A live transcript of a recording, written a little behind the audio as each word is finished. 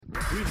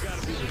We've got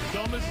to be the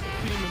dumbest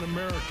team in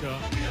America.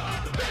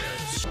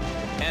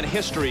 And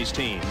history's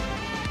team,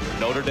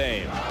 Notre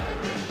Dame.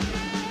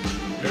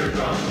 Here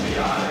comes the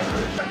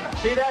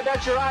Irish. See that?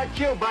 That's your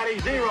IQ, buddy.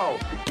 0.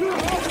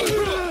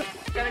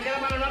 Gonna get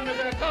him on a run. We're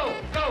gonna go.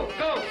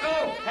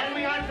 Head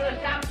me on to the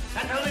stop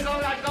until we go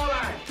that goal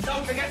line.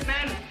 Don't forget,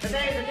 man,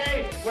 today's the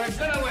day we're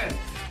gonna win.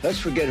 Let's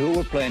forget who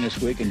we're playing this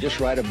week and just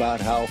write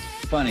about how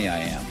funny I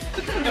am.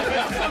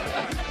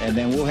 And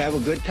then we'll have a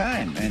good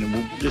time. And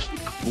we'll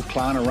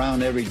clown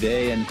around every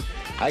day. And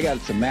I got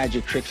some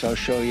magic tricks I'll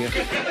show you.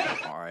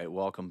 All right,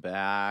 welcome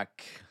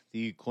back.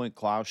 The Clint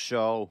Klaus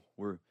Show.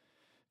 We're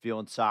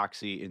feeling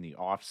Soxy in the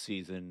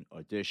off-season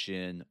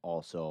edition.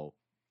 Also,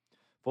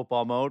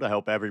 football mode. I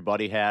hope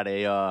everybody had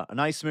a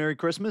nice Merry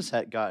Christmas.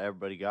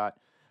 Everybody got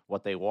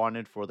what they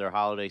wanted for their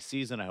holiday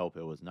season. I hope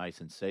it was nice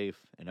and safe,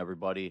 and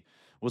everybody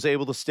was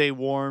able to stay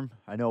warm.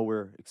 I know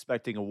we're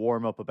expecting a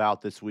warm-up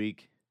about this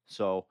week.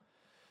 So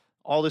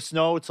all the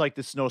snow, it's like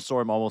the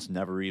snowstorm almost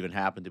never even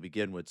happened to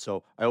begin with.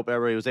 So I hope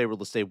everybody was able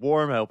to stay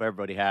warm. I hope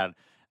everybody had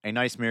a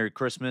nice Merry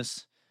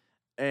Christmas.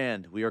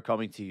 And we are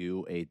coming to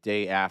you a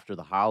day after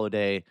the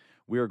holiday.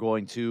 We are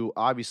going to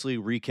obviously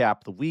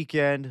recap the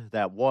weekend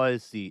that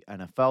was the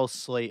NFL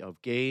slate of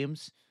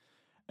games,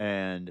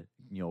 and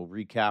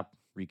recap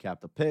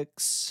the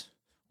picks,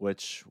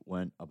 which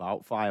went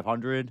about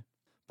 500.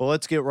 But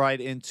let's get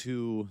right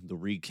into the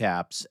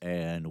recaps,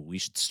 and we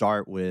should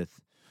start with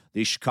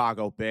the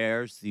Chicago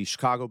Bears. The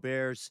Chicago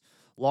Bears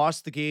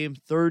lost the game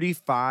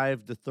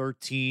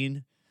 35-13.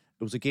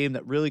 It was a game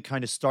that really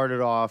kind of started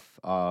off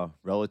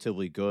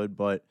relatively good,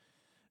 but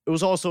it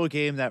was also a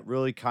game that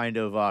really kind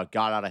of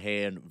got out of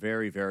hand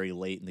very, very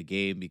late in the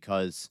game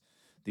because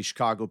the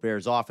Chicago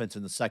Bears offense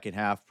in the second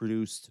half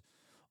produced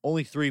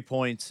only 3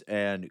 points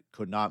and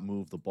could not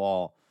move the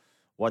ball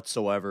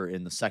whatsoever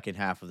in the second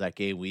half of that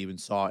game. We even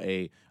saw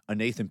a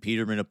Nathan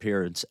Peterman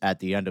appearance at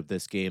the end of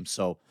this game.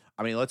 So,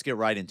 let's get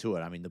right into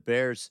it. The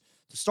Bears,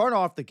 to start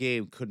off the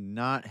game, could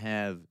not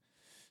have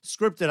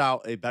scripted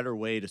out a better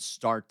way to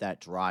start that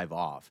drive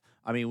off.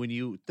 When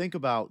you think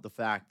about the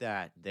fact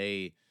that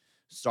they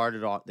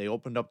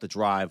opened up the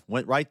drive,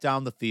 went right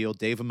down the field.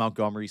 David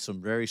Montgomery,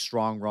 some very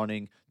strong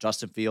running.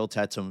 Justin Fields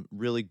had some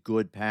really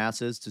good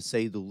passes, to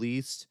say the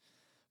least,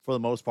 for the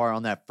most part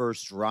on that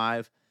first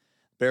drive.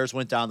 Bears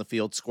went down the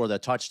field, scored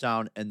that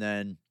touchdown, and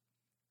then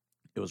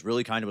it was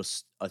really kind of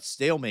a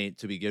stalemate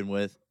to begin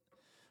with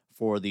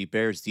for the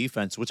Bears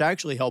defense, which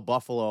actually held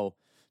Buffalo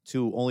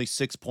to only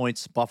 6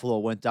 points. Buffalo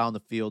went down the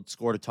field,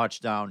 scored a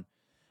touchdown,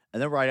 and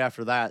then right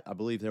after that, I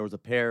believe there was a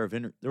pair of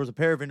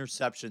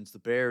interceptions. The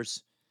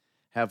Bears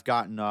have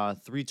gotten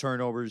 3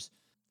 turnovers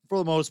for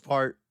the most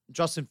part.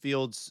 Justin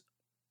Fields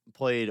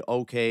played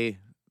okay.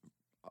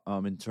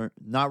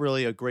 Not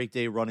really a great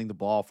day running the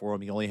ball for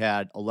him. He only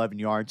had 11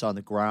 yards on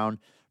the ground.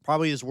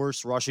 Probably his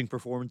worst rushing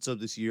performance of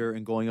this year,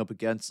 and going up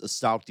against a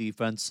stout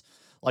defense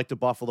like the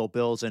Buffalo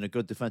Bills and a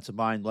good defensive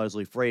mind,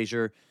 Leslie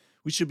Frazier.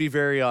 We should be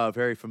very,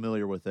 very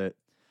familiar with it.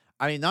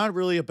 Not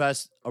really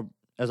as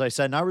I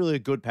said, not really a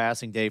good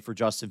passing day for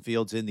Justin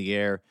Fields in the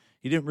air.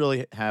 He didn't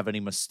really have any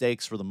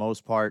mistakes for the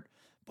most part.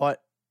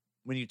 But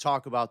when you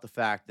talk about the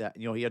fact that,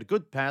 he had a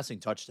good passing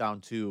touchdown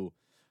to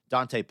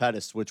Dante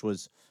Pettis, which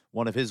was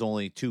one of his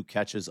only 2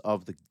 catches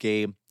of the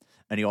game.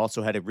 And he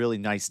also had a really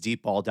nice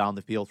deep ball down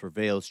the field for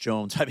Velus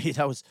Jones.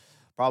 That was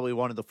probably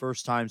one of the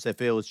first times that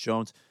Velus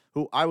Jones,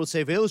 who I would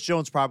say Velus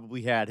Jones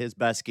probably had his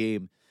best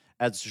game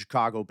as a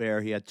Chicago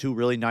Bear. He had 2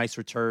 really nice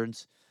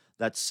returns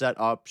that set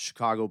up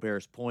Chicago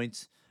Bears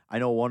points. I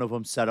know one of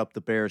them set up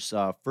the Bears'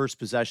 first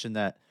possession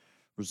that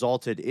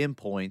resulted in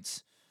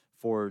points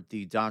for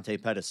the Dante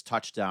Pettis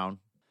touchdown.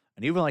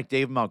 And even like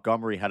David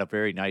Montgomery had a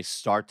very nice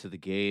start to the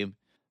game.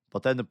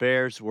 But then the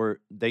Bears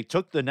they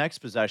took the next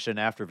possession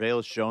after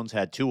Velus Jones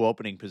had 2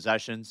 opening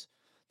possessions.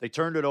 They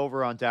turned it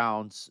over on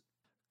downs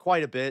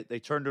quite a bit. They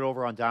turned it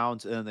over on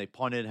downs, and then they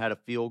punted, had a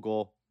field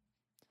goal,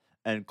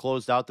 and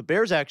closed out. The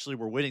Bears actually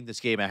were winning this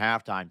game at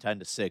halftime,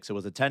 10-6. It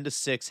was a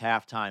 10-6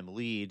 halftime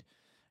lead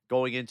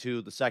going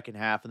into the second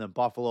half, and then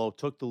Buffalo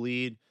took the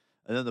lead,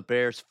 and then the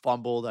Bears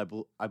fumbled.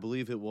 I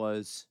believe it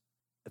was,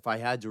 if I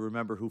had to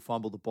remember who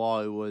fumbled the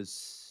ball, it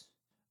was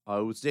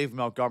David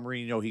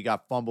Montgomery. He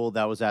got fumbled.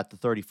 That was at the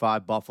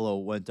 35. Buffalo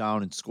went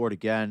down and scored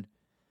again.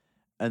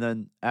 And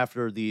then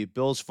after the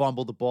Bills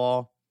fumbled the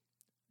ball,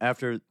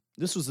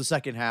 this was the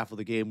second half of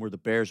the game where the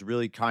Bears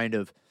really kind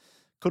of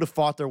could have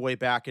fought their way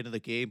back into the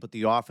game, but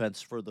the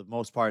offense, for the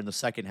most part in the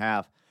second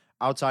half,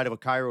 outside of a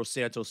Cairo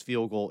Santos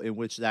field goal in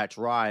which that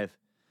drive,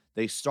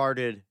 they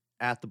started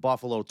at the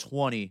Buffalo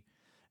 20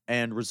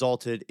 and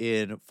resulted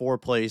in 4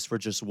 plays for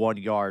just 1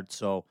 yard.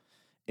 So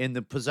and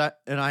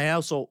I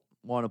also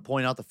want to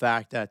point out the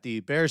fact that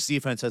the Bears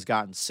defense has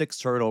gotten 6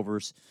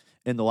 turnovers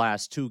in the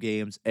last 2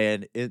 games,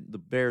 and in the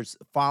Bears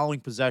following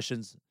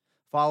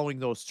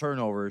those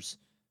turnovers,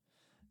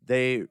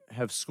 they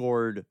have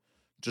scored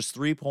just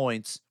 3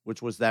 points,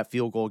 which was that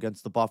field goal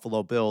against the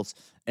Buffalo Bills.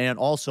 And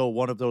also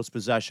one of those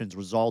possessions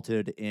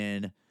resulted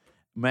in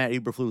Matt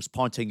Eberflus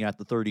punting at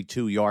the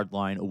 32-yard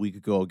line a week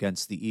ago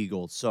against the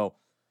Eagles. So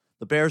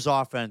the Bears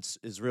offense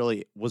was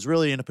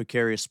really in a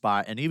precarious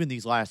spot. And even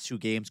these last two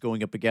games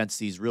going up against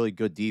these really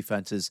good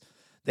defenses,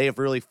 they have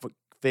really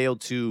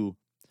failed to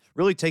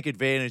really take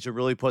advantage and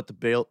really put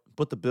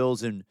the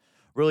Bills in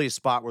really a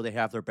spot where they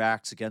have their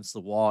backs against the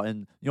wall.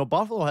 And,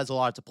 Buffalo has a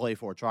lot to play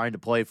for, trying to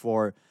play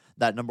for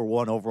that number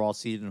 1 overall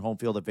seed and home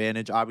field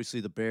advantage. Obviously,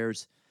 the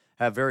Bears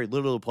have very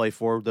little to play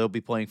for. They'll be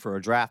playing for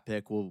a draft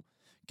pick. We'll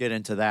get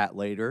into that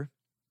later.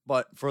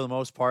 But for the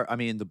most part,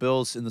 the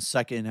Bills in the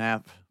second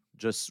half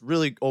just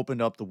really opened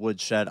up the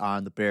woodshed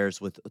on the Bears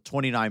with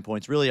 29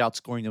 points, really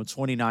outscoring them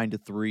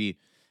 29-3.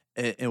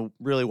 It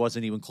really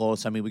wasn't even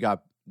close.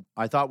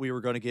 I thought we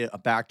were going to get a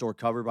backdoor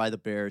cover by the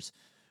Bears.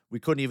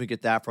 We couldn't even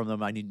get that from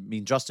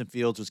them. Justin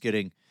Fields was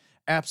getting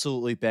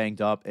absolutely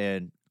banged up.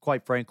 And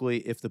quite frankly,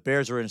 if the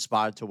Bears are in a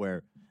spot to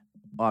where,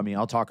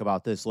 I'll talk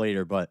about this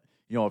later, but,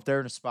 if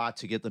they're in a spot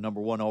to get the number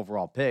 1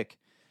 overall pick,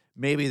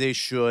 maybe they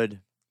should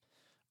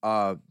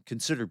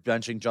consider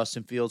benching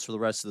Justin Fields for the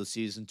rest of the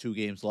season. 2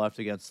 games left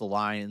against the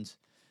Lions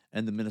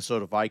and the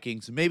Minnesota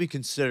Vikings. And maybe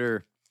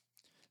consider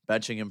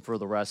benching him for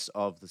the rest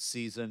of the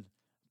season.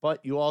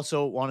 But you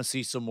also want to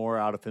see some more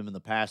out of him in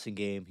the passing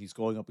game. He's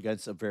going up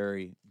against a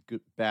very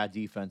bad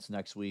defense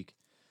next week.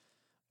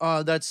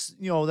 That's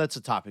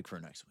a topic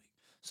for next week.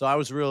 So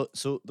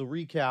the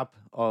recap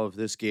of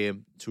this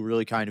game, to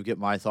really kind of get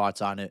my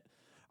thoughts on it.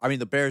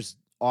 The Bears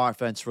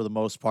offense for the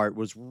most part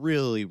was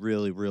really,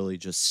 really, really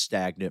just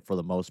stagnant for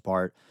the most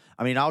part.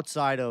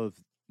 Outside of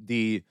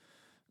the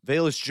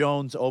Velus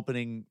Jones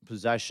opening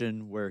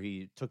possession where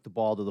he took the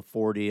ball to the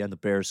 40 and the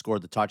Bears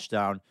scored the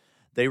touchdown,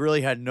 they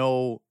really had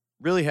no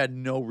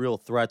real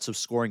threats of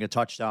scoring a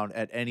touchdown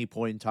at any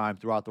point in time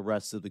throughout the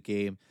rest of the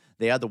game.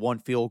 They had the 1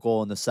 field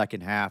goal in the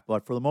second half,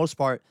 but for the most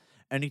part,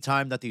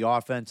 anytime that the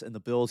offense and the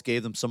Bills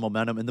gave them some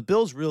momentum, and the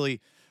Bills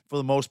really, for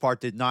the most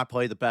part, did not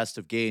play the best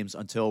of games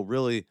until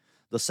really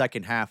the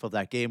second half of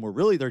that game, where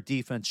really their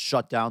defense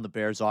shut down the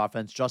Bears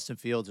offense. Justin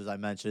Fields, as I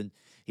mentioned,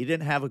 he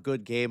didn't have a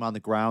good game on the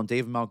ground.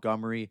 David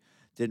Montgomery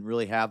didn't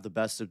really have the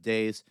best of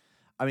days.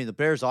 The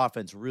Bears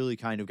offense really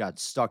kind of got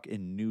stuck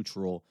in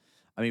neutral.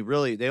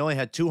 Really, they only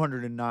had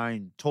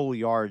 209 total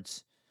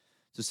yards,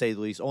 to say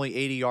the least. Only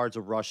 80 yards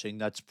of rushing.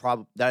 That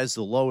is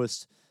the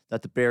lowest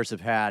that the Bears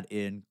have had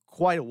in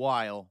quite a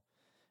while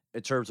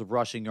in terms of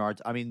rushing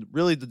yards.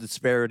 Really the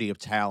disparity of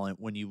talent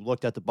when you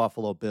looked at the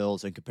Buffalo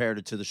Bills and compared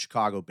it to the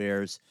Chicago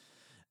Bears,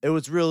 it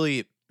was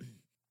really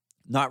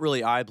not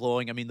really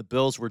eye-blowing. The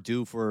Bills were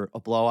due for a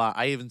blowout.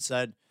 I even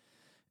said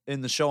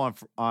in the show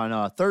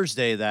on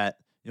Thursday that,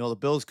 the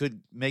Bills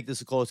could make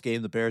this a close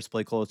game. The Bears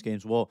play close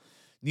games. Well,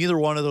 neither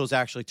one of those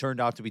actually turned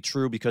out to be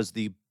true because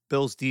the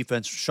Bills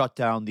defense shut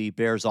down the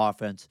Bears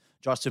offense.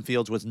 Justin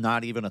Fields was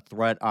not even a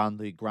threat on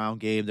the ground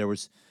game. There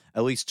was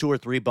at least 2 or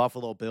 3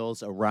 Buffalo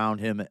Bills around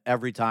him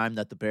every time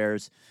that the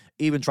Bears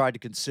even tried to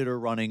consider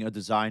running a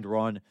designed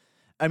run.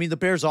 The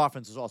Bears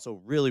offense is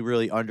also really,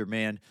 really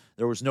undermanned.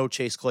 There was no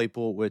Chase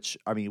Claypool, which,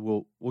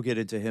 we'll get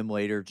into him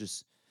later.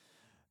 Just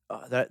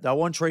that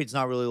one trade's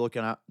not really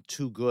looking out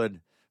too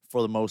good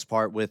for the most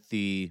part with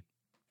the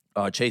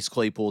Chase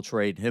Claypool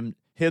trade. Him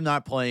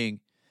not playing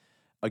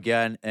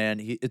again,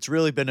 and it's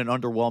really been an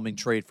underwhelming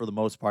trade for the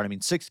most part.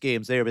 6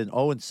 games, they have been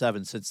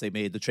 0-7 since they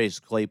made the Chase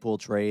Claypool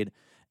trade,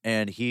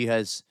 and he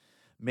has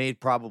made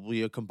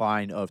probably a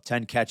combine of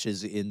 10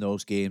 catches in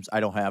those games.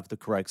 I don't have the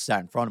correct stat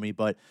in front of me,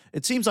 but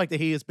it seems like that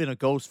he has been a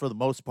ghost for the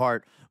most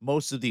part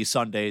most of these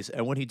Sundays,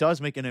 and when he does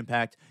make an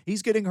impact,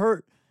 he's getting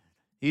hurt.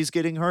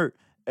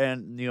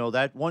 And,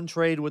 that one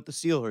trade with the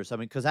Steelers,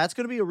 because that's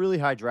going to be a really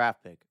high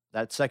draft pick,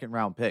 that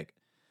second-round pick.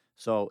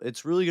 So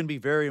it's really going to be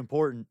very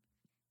important,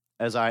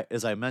 as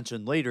I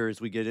mentioned later as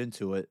we get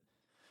into it,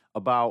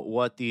 about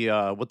what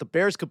the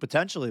Bears could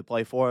potentially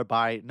play for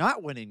by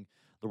not winning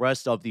the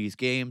rest of these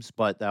games,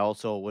 but that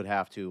also would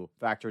have to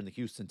factor in the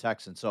Houston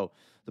Texans. So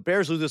the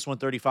Bears lose this one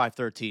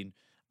 35-13.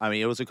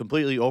 It was a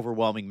completely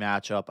overwhelming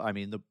matchup.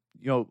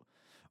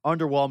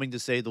 Underwhelming to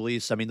say the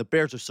least. The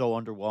Bears are so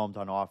underwhelmed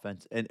on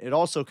offense, and it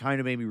also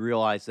kind of made me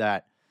realize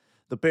that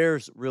the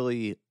Bears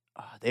really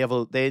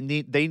they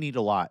need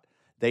a lot.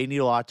 They need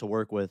a lot to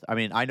work with.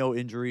 I know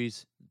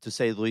injuries, to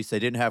say the least. They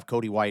didn't have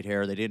Cody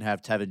Whitehair. They didn't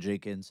have Tevin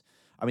Jenkins.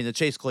 The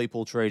Chase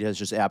Claypool trade has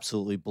just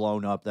absolutely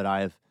blown up that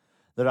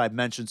I've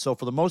mentioned. So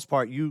for the most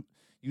part, you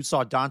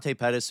saw Dante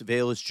Pettis,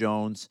 Velus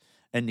Jones,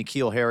 and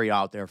N'Keal Harry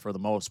out there for the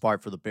most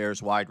part for the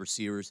Bears wide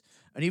receivers.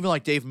 And even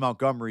like David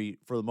Montgomery,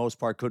 for the most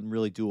part, couldn't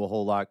really do a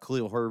whole lot.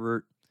 Khalil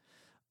Herbert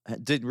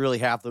didn't really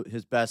have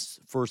his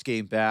best first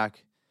game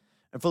back.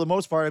 And for the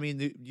most part,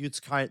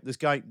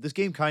 this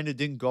game kind of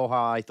didn't go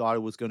how I thought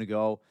it was going to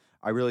go.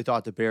 I really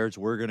thought the Bears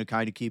were going to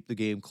kind of keep the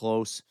game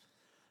close.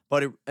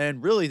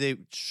 And really they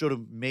should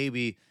have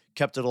maybe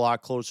kept it a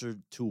lot closer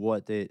to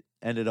what they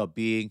ended up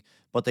being,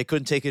 but they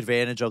couldn't take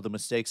advantage of the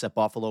mistakes that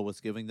Buffalo was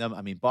giving them.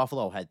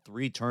 Buffalo had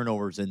 3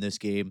 turnovers in this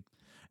game.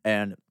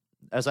 And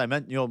as I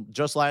meant,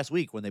 just last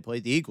week when they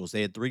played the Eagles,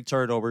 they had 3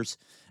 turnovers.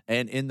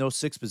 And in those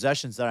 6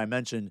 possessions that I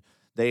mentioned,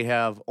 they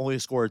have only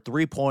scored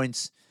 3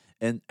 points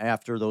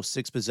after those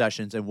 6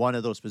 possessions. And one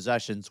of those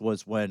possessions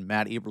was when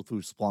Matt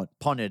Eberflus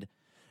punted.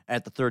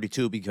 at the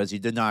 32 because he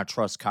did not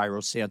trust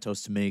Cairo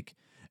Santos to make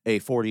a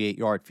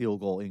 48-yard field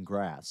goal in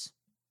grass.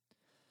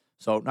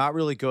 So not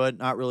really good,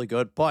 not really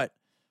good. But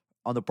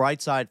on the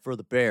bright side for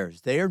the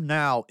Bears, they are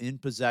now in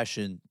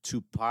possession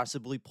to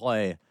possibly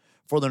play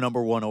for the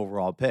number 1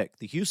 overall pick.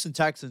 The Houston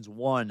Texans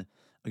won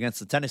against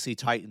the Tennessee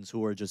Titans,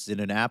 who are just in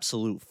an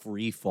absolute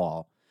free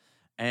fall.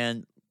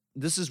 And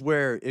this is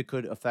where it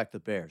could affect the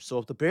Bears. So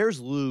if the Bears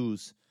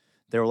lose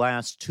their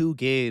last 2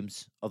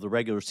 games of the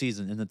regular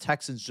season and the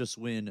Texans just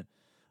win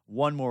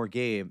one more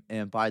game,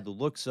 and by the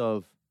looks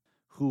of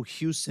who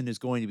Houston is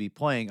going to be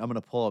playing, I'm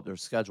going to pull up their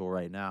schedule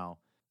right now.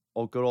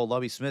 Oh, good old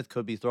Lovie Smith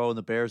could be throwing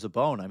the Bears a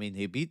bone. I mean,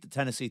 they beat the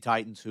Tennessee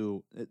Titans,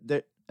 who,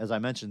 as I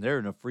mentioned, they're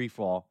in a free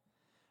fall.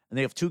 And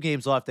they have 2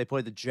 games left. They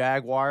play the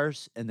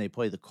Jaguars and they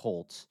play the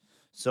Colts.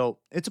 So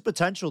it's a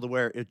potential to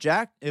where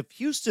if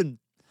Houston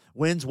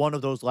wins one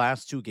of those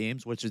last 2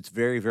 games, which it's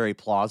very, very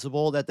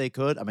plausible that they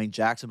could. I mean,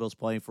 Jacksonville's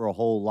playing for a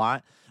whole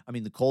lot. I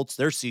mean, the Colts,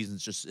 their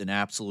season's just an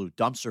absolute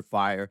dumpster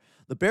fire.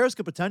 The Bears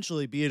could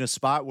potentially be in a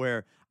spot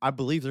where I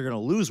believe they're going to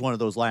lose one of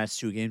those last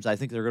 2 games. I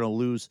think they're going to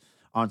lose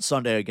on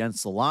Sunday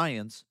against the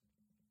Lions,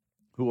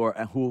 who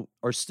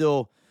are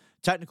still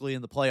technically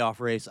in the playoff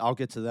race. I'll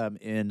get to them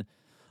in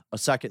a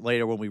second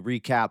later when we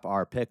recap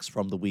our picks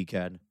from the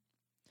weekend.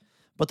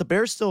 But the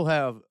Bears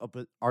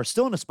are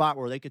still in a spot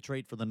where they could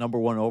trade for the number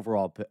 1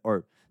 overall pick,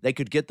 or they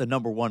could get the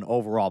number 1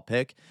 overall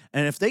pick.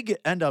 And if they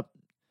end up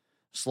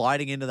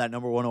sliding into that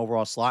number 1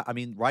 overall slot, I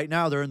mean, right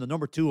now they're in the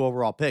number 2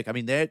 overall pick. I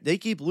mean, they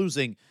keep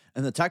losing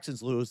and the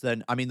Texans lose,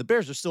 then, I mean, the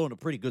Bears are still in a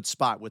pretty good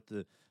spot with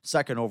the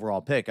 2nd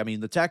overall pick. I mean,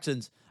 the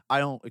Texans, I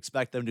don't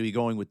expect them to be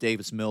going with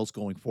Davis Mills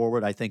going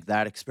forward. I think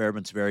that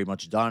experiment's very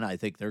much done. I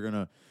think they're going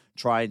to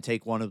try and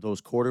take one of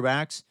those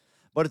quarterbacks.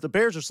 But if the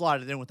Bears are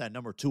slotted in with that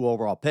number 2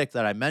 overall pick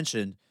that I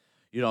mentioned,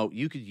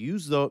 you could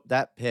use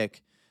that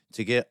pick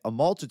to get a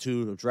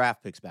multitude of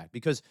draft picks back,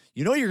 because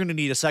you're going to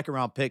need a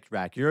 2nd-round pick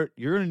back. You're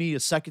going to need a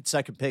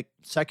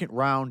second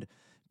round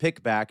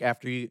pick back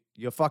after you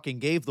fucking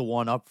gave the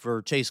one up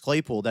for Chase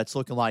Claypool. That's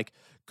looking like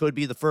could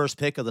be the first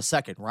pick of the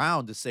 2nd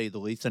round, to say the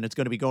least, and it's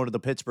going to be going to the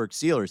Pittsburgh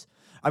Steelers.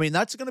 I mean,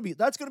 that's going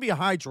to be a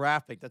high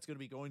draft pick. That's going to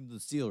be going to the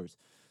Steelers.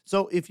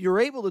 So if you're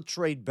able to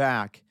trade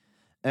back,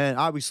 and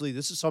obviously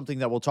this is something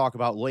that we'll talk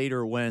about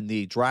later when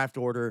the draft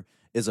order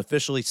is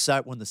officially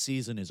set when the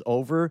season is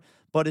over,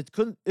 but it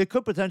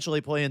could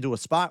potentially play into a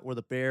spot where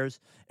the Bears,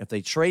 if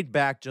they trade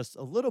back just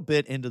a little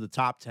bit into the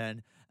top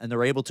 10 and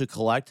they're able to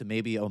collect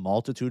maybe a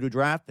multitude of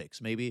draft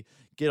picks, maybe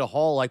get a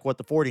haul like what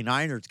the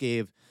 49ers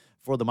gave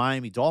for the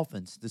Miami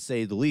Dolphins, to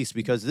say the least,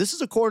 because this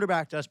is a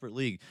quarterback desperate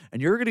league,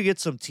 and you're going to get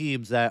some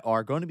teams that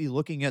are going to be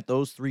looking at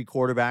those 3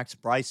 quarterbacks,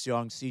 Bryce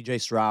Young, C.J.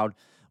 Stroud,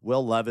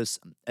 Will Levis,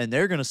 and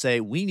they're going to say,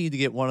 we need to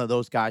get one of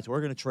those guys. We're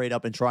going to trade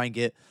up and try and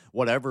get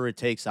whatever it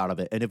takes out of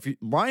it. And if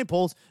Ryan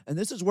Poles, and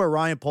this is where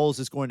Ryan Poles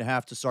is going to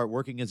have to start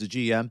working as a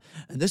GM,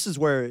 and this is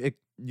where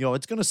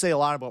it's going to say a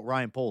lot about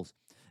Ryan Poles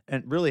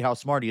and really how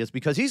smart he is,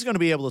 because he's going to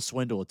be able to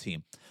swindle a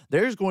team.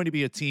 There's going to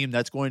be a team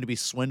that's going to be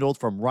swindled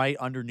from right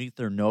underneath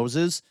their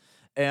noses.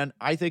 And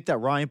I think that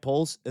Ryan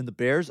Poles and the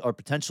Bears are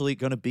potentially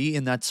going to be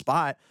in that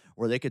spot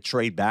where they could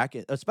trade back,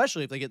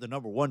 especially if they get the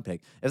number 1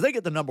 pick. If they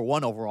get the number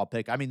 1 overall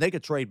pick, I mean, they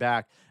could trade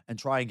back and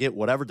try and get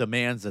whatever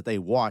demands that they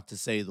want, to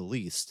say the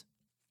least.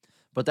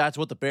 But that's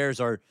what the Bears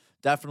are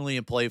definitely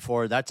in play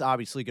for. That's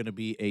obviously going to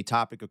be a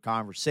topic of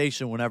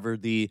conversation whenever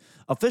the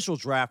official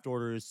draft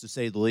order is, to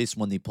say the least,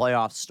 when the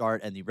playoffs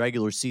start and the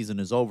regular season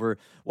is over.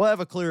 We'll have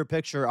a clearer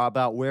picture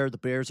about where the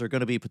Bears are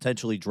going to be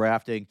potentially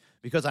drafting,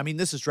 because, I mean,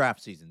 this is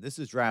draft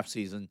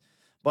season.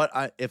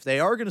 But if they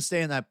are going to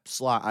stay in that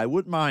slot, I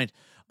wouldn't mind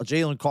a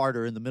Jalen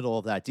Carter in the middle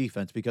of that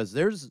defense, because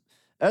there's,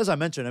 as I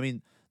mentioned, I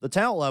mean, the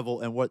talent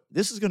level and what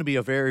this is going to be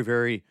a very,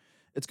 very,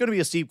 it's going to be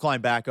a steep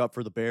climb back up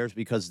for the Bears,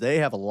 because they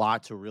have a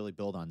lot to really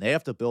build on. They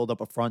have to build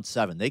up a front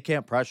 7. They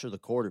can't pressure the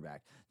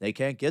quarterback. They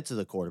can't get to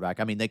the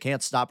quarterback. I mean, they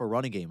can't stop a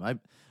running game.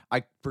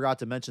 I forgot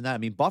to mention that. I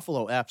mean,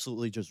 Buffalo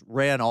absolutely just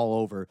ran all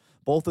over.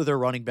 Both of their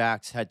running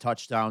backs had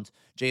touchdowns.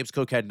 James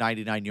Cook had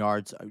 99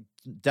 yards.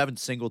 Devin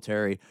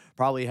Singletary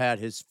probably had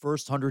his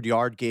first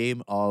 100-yard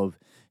game of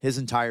his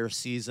entire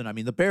season. I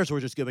mean, the Bears were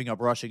just giving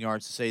up rushing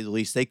yards, to say the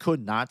least. They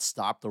could not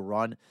stop the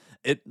run.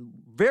 It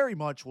very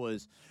much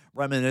was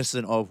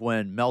reminiscent of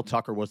when Mel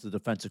Tucker was the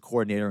defensive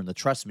coordinator in the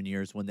Trestman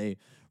years, when they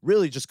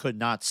really just could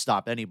not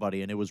stop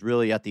anybody. And it was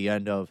really at the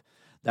end of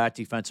that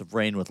defensive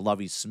reign with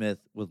Lovie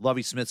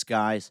Smith's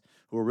guys,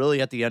 who were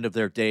really at the end of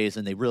their days,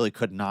 and they really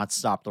could not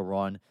stop the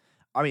run.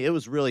 I mean, it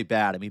was really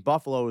bad. I mean,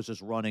 Buffalo was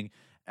just running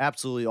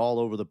absolutely all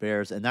over the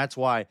Bears, and that's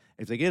why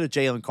if they get a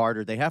Jalen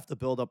Carter, they have to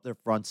build up their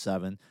front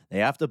 7, they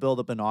have to build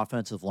up an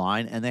offensive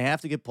line, and they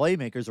have to get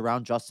playmakers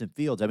around Justin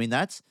Fields. I mean,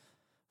 that's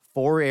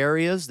 4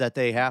 areas that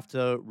they have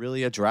to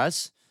really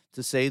address,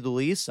 to say the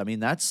least. I mean,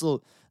 that's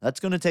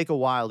going to take a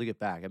while to get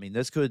back. I mean,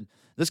 this could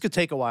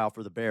take a while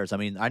for the Bears. I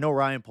mean, I know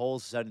Ryan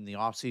Poles said in the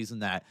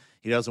offseason that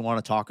he doesn't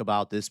want to talk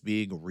about this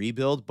being a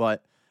rebuild,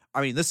 but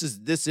I mean, this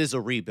is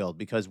a rebuild,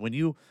 because when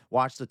you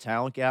watch the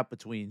talent gap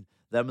between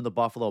them and the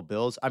Buffalo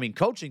Bills. I mean,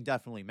 coaching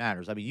definitely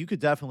matters. I mean, you could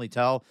definitely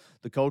tell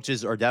the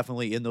coaches are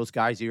definitely in those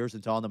guys' ears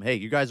and telling them, hey,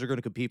 you guys are going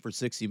to compete for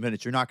 60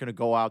 minutes. You're not going to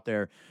go out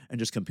there and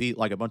just compete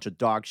like a bunch of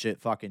dog shit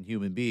fucking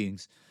human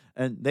beings.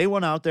 And they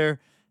went out there,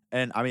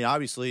 and I mean,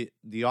 obviously,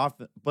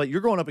 but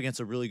you're going up against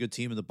a really good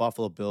team in the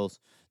Buffalo Bills.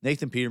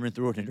 Nathan Peterman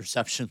threw an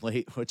interception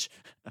late, which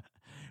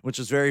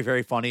was very,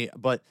 very funny.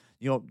 But,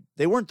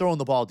 they weren't throwing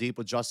the ball deep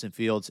with Justin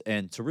Fields.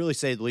 And to really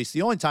say the least,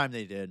 the only time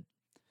they did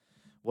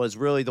was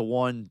really the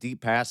one deep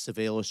pass to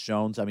Velus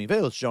Jones. I mean,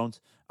 Velus Jones,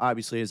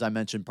 obviously, as I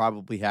mentioned,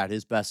 probably had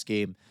his best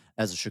game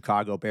as a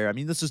Chicago Bear. I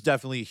mean, this is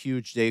definitely a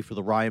huge day for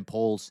the Ryan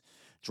Poles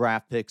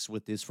draft picks,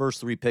 with his first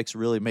 3 picks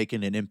really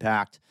making an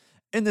impact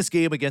in this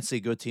game against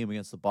a good team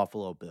against the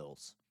Buffalo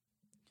Bills.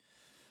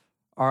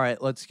 All right,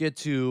 let's get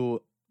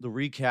to the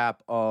recap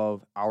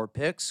of our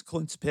picks,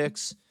 Clint's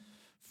picks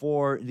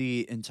for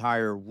the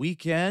entire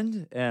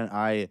weekend. And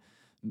I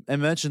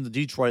mentioned the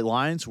Detroit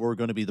Lions were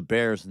going to be the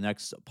Bears'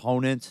 next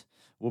opponent.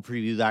 We'll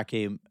preview that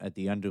game at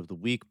the end of the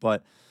week,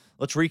 but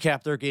let's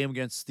recap their game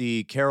against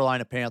the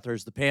Carolina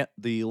Panthers.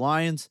 The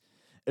Lions,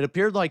 it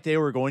appeared like they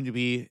were going to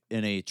be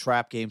in a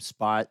trap game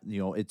spot. For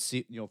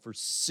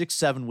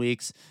 6-7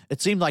 weeks,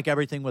 it seemed like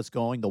everything was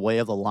going the way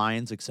of the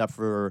Lions, except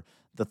for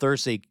the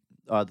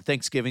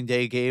Thanksgiving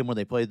Day game where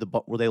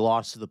they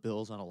lost to the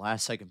Bills on a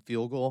last-second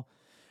field goal,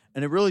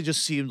 and it really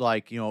just seemed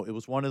like it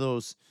was one of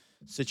those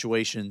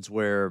situations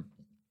where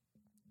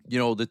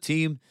the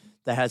team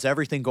that has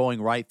everything going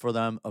right for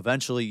them,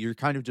 eventually you're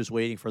kind of just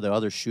waiting for the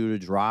other shoe to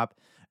drop.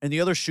 And the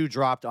other shoe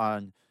dropped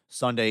on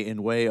Sunday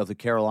in way of the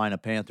Carolina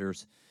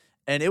Panthers.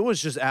 And it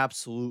was just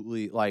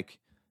absolutely like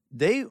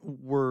the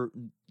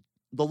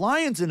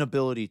Lions'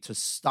 inability to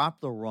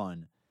stop the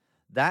run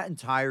that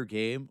entire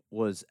game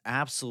was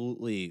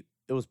absolutely,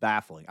 it was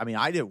baffling. I mean,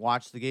 I didn't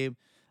watch the game.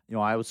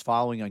 I was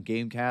following on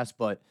Gamecast,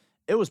 but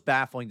it was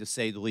baffling to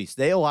say the least.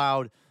 They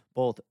allowed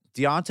both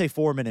Deontay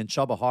Foreman and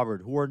Chuba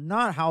Hubbard, who are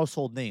not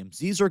household names.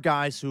 These are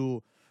guys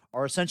who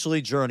are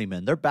essentially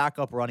journeymen. They're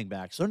backup running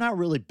backs. They're not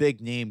really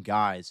big-name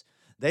guys.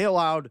 They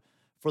allowed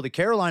for the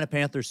Carolina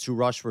Panthers to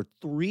rush for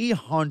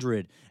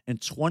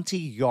 320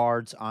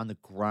 yards on the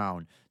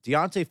ground.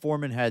 Deontay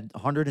Foreman had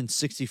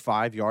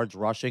 165 yards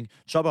rushing.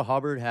 Chuba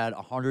Hubbard had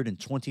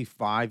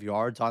 125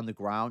 yards on the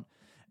ground.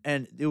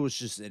 And it was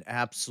just an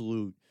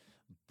absolute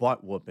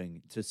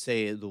butt-whooping, to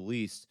say the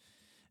least.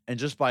 And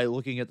just by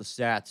looking at the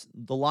stats,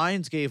 the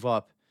Lions gave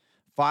up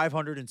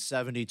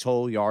 570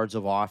 total yards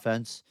of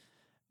offense.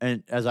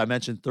 And as I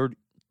mentioned,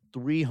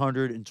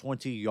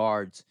 320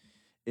 yards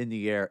in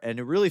the air. And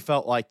it really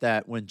felt like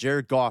that when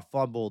Jared Goff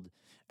fumbled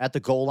at the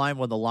goal line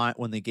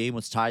when the game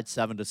was tied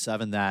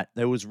 7-7, that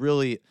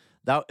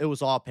it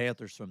was all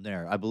Panthers from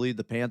there. I believe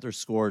the Panthers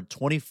scored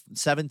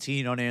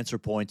 17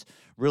 unanswered points,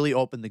 really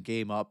opened the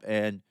game up.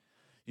 And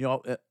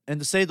and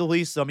to say the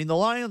least, I mean, the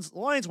Lions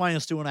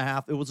minus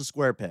 2.5, it was a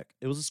square pick.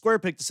 It was a square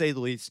pick, to say the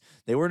least.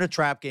 They were in a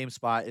trap game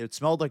spot. It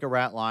smelled like a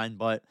rat line,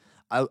 but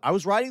I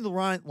was riding the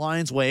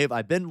Lions wave.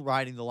 I've been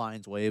riding the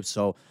Lions wave.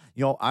 So,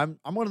 I'm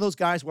one of those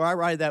guys where I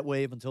ride that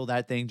wave until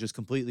that thing just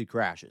completely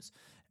crashes.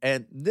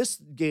 And this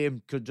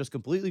game could just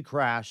completely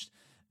crash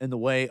in the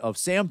way of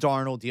Sam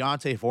Darnold,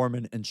 Deontay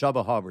Foreman, and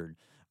Chuba Hubbard.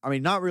 I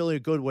mean, not really a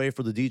good way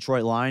for the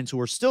Detroit Lions, who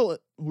are still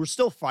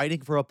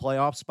fighting for a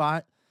playoff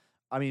spot.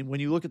 I mean, when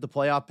you look at the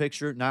playoff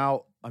picture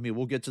now, I mean,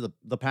 we'll get to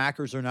the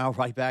Packers are now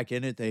right back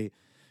in it. They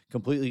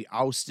completely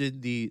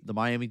ousted the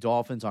Miami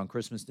Dolphins on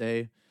Christmas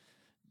Day.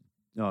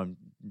 They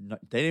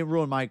didn't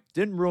ruin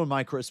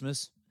my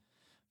Christmas,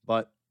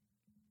 but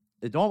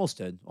it almost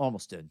did.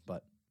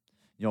 But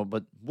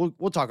but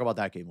we'll talk about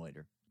that game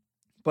later.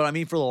 But I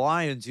mean, for the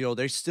Lions,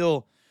 they're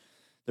still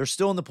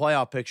in the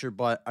playoff picture.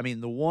 But I mean,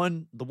 the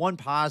one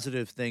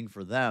positive thing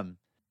for them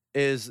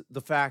is the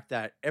fact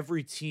that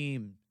every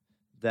team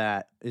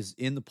that is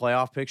in the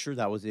playoff picture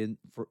that's in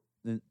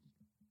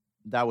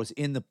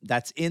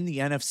the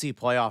NFC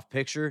playoff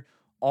picture,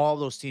 all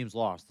those teams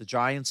lost. The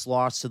Giants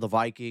lost to the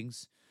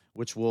Vikings,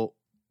 which we'll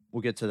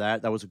get to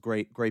that. That was a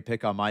great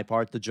pick on my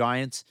part. The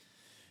Giants,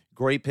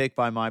 great pick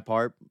by my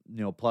part,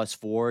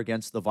 +4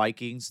 against the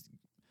Vikings.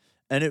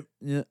 And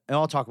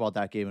I'll talk about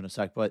that game in a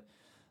sec, but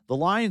the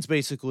Lions,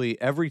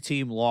 basically every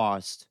team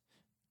lost.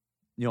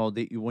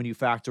 When you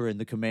factor in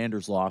the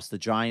Commanders lost, the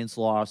Giants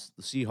lost,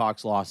 the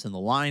Seahawks lost, and the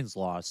Lions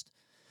lost,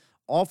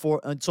 all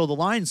four. And so the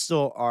Lions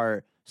still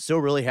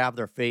really have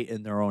their fate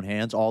in their own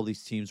hands. All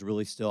these teams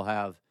really still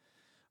have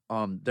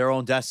their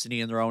own destiny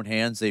in their own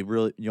hands. They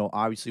really,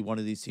 obviously one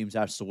of these teams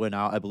has to win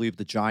out. I believe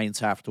the Giants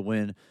have to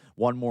win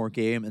one more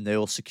game and they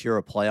will secure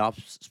a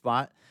playoff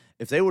spot.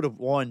 If they would have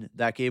won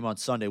that game on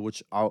Sunday,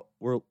 which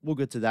we'll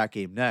get to that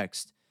game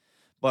next.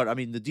 But I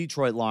mean, the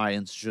Detroit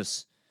Lions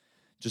just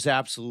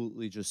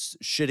absolutely just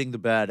shitting the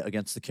bed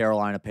against the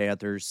Carolina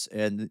Panthers.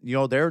 And,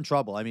 they're in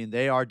trouble. I mean,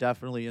 they are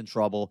definitely in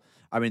trouble.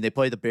 I mean, they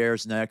play the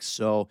Bears next,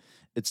 so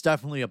it's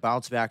definitely a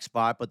bounce-back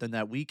spot. But then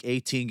that Week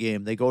 18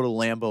 game, they go to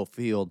Lambeau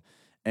Field,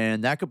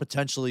 and that could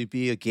potentially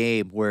be a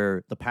game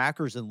where the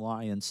Packers and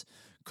Lions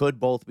could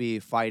both be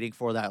fighting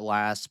for that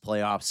last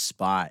playoff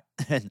spot.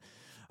 And,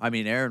 I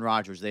mean, Aaron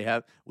Rodgers,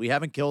 we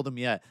haven't killed him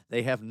yet.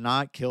 They have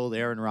not killed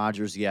Aaron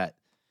Rodgers yet.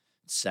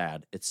 It's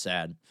sad. It's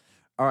sad.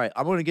 All right,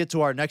 I'm going to get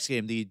to our next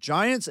game. The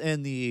Giants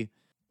and the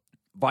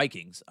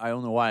Vikings. I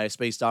don't know why I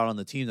spaced out on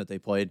the team that they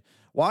played.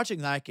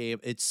 Watching that game,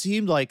 it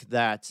seemed like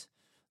that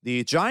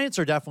the Giants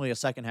are definitely a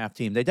second half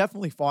team. They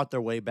definitely fought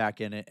their way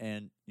back in it.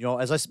 And,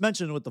 as I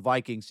mentioned with the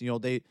Vikings,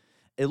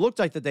 it looked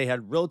like that they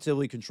had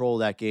relatively control of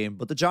that game,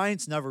 but the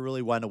Giants never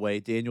really went away.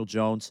 Daniel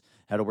Jones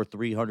had over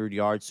 300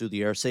 yards through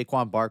the air.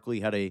 Saquon Barkley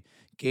had a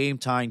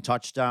game-tying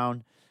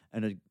touchdown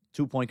and a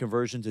 2-point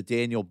conversion to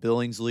Daniel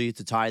Billingsley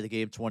to tie the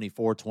game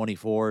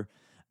 24-24.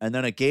 And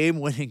then a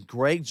game-winning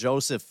Greg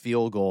Joseph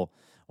field goal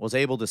was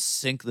able to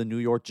sink the New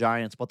York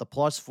Giants. But the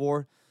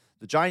 +4,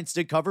 the Giants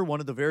did cover one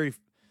of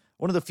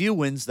the few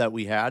wins that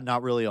we had.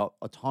 Not really a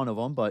ton of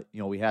them, but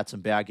we had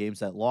some bad games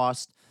that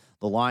lost.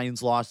 The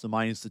Lions lost the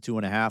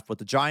 -2.5, but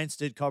the Giants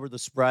did cover the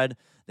spread.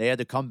 They had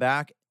to come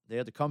back. They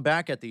had to come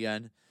back at the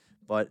end,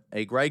 but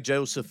a Greg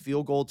Joseph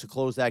field goal to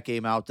close that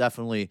game out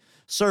definitely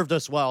served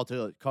us well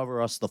to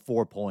cover us the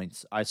 4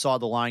 points. I saw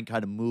the line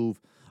kind of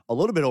move a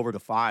little bit over to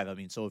 5. I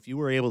mean, so if you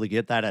were able to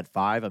get that at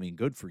 5, I mean,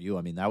 good for you.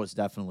 I mean, that was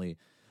definitely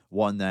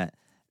one that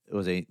it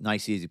was a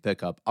nice, easy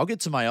pickup. I'll get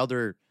to my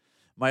other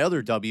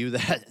W,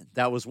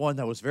 that was one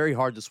that was very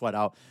hard to sweat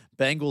out.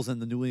 Bengals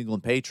and the New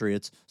England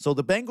Patriots. So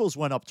the Bengals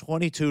went up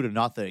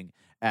 22-0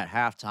 at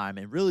halftime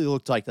and really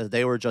looked like that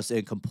they were just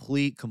in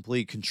complete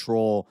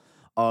control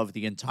of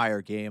the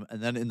entire game.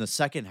 And then in the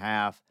second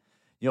half,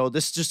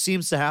 this just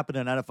seems to happen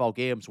in NFL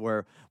games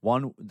where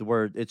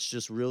it's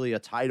just really a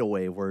tidal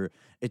wave where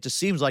it just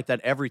seems like that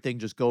everything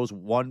just goes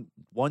one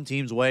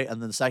team's way,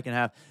 and then the second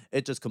half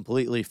it just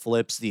completely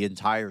flips the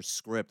entire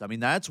script. I mean,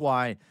 that's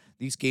why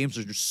these games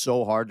are just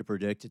so hard to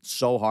predict. It's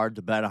so hard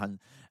to bet on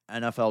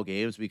NFL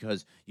games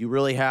because you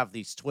really have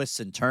these twists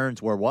and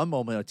turns where one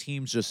moment a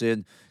team's just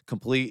in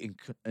complete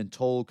and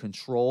total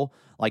control,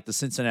 like the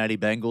Cincinnati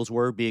Bengals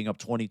were, being up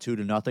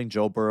 22-0.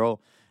 Joe Burrow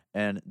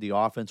and the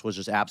offense was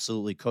just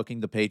absolutely cooking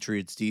the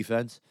Patriots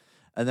defense.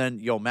 And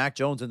then, Mac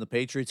Jones and the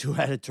Patriots, who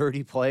had a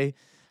dirty play.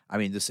 I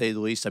mean, to say the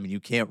least, I mean, you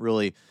can't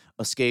really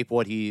escape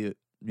what he,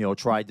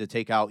 tried to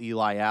take out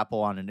Eli Apple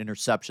on an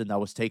interception that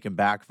was taken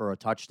back for a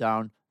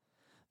touchdown.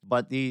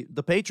 But the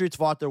Patriots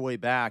fought their way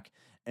back,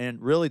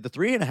 and really the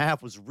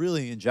 3.5 was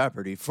really in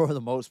jeopardy for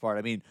the most part.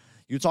 I mean,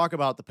 you talk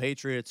about the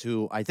Patriots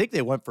who I think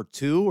they went for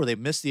 2 or they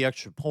missed the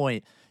extra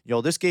point.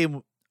 This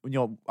game,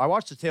 I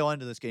watched the tail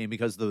end of this game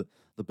because the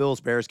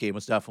Bills-Bears game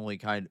was definitely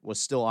was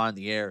still on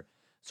the air.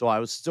 So I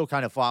was still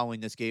kind of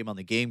following this game on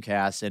the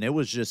GameCast, and it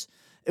was just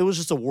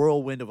a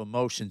whirlwind of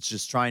emotions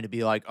just trying to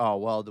be like, oh,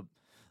 well,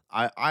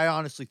 I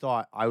honestly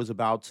thought I was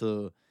about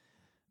to,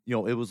 it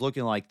was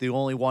looking like the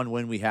only one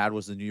win we had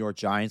was the New York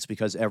Giants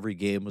because every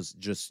game was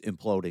just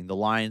imploding. The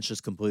Lions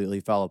just completely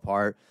fell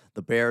apart.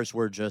 The Bears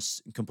were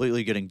just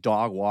completely getting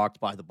dog-walked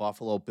by the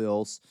Buffalo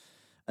Bills.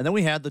 And then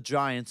we had the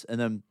Giants,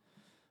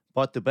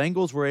 but the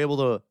Bengals were able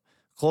to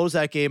close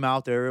that game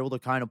out. They were able to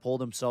kind of pull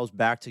themselves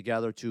back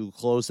together to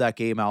close that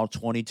game out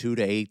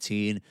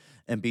 22-18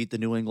 and beat the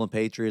New England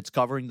Patriots,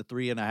 covering the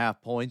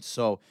 3.5 points.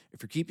 So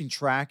if you're keeping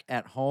track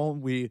at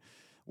home, we're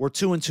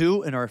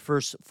 2-2 in our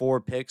first 4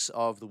 picks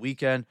of the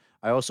weekend.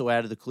 I also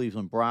added the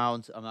Cleveland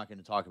Browns. I'm not going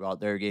to talk about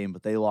their game,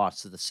 but they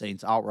lost to the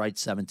Saints outright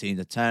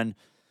 17-10.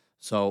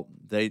 So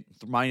they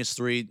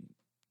 -3,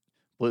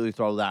 completely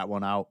throw that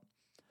one out.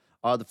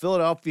 The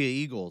Philadelphia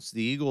Eagles.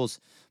 The Eagles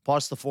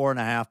plus the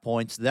 4.5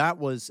 points. That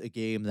was a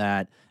game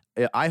that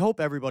I hope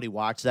everybody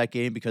watched that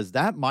game because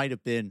that might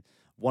have been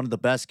one of the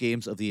best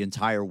games of the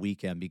entire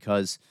weekend.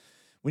 Because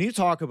when you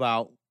talk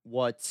about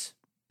what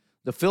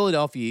the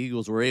Philadelphia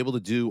Eagles were able to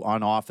do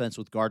on offense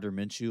with Gardner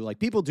Minshew, like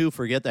people do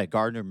forget that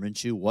Gardner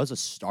Minshew was a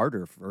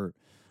starter for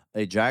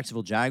a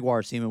Jacksonville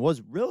Jaguars team and was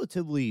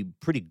relatively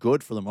pretty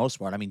good for the most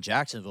part. I mean,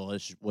 Jacksonville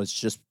was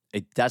just a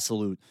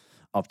desolate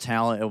of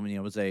talent. I mean,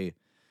 it was a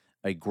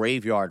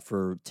graveyard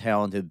for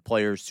talented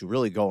players to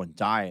really go and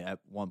die at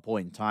one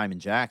point in time in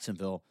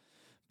Jacksonville.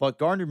 But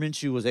Gardner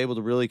Minshew was able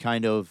to really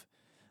kind of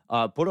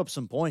put up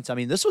some points. I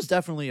mean, this was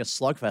definitely a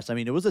slugfest. I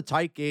mean, it was a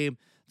tight game,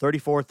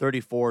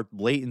 34-34,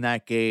 late in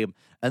that game.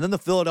 And then the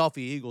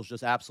Philadelphia Eagles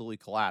just absolutely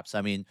collapsed.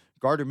 I mean,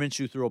 Gardner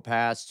Minshew threw a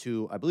pass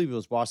to, I believe it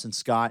was Boston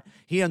Scott.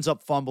 He ends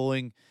up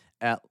fumbling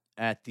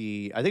at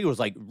the, I think it was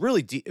like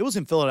really deep. It was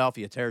in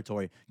Philadelphia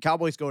territory.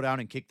 Cowboys go down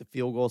and kick the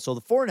field goal. So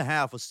the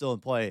 4.5 was still in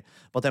play,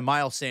 but then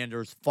Miles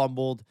Sanders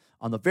fumbled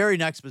on the very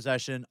next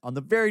possession, on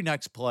the very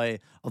next play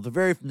of the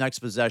very next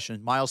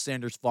possession. Miles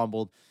Sanders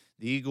fumbled.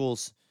 The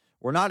Eagles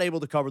were not able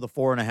to cover the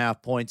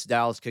 4.5 points.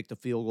 Dallas kicked the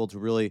field goal to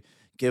really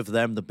give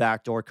them the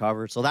backdoor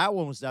cover. So that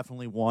one was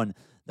definitely one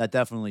that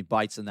definitely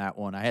bites in that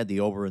one. I had the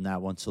over in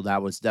that one. So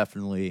that was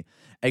definitely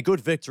a good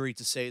victory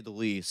to say the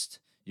least.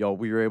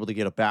 We were able to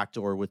get a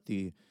backdoor with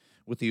the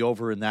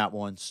over in that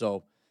one.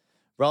 So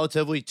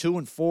relatively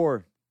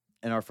 2-4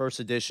 in our first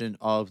edition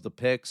of the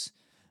picks.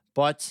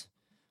 But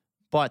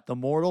the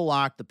mortal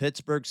lock, the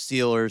Pittsburgh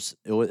Steelers,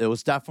 it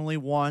was definitely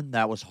one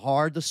that was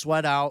hard to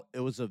sweat out. It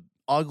was an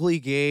ugly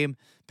game.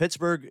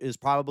 Pittsburgh is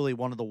probably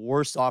one of the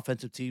worst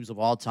offensive teams of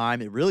all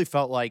time. It really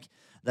felt like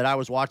that I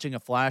was watching a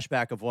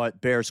flashback of what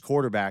Bears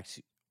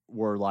quarterbacks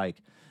were like.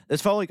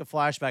 This felt like a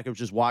flashback of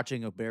just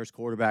watching a Bears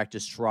quarterback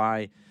just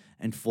try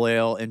and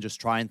flail and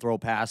just try and throw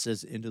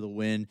passes into the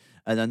wind,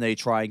 and then they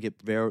try and get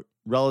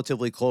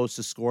relatively close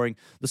to scoring.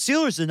 The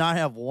Steelers did not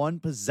have one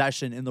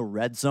possession in the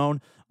red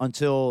zone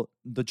until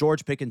the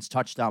George Pickens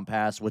touchdown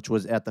pass, which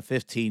was at the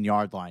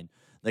 15-yard line.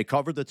 They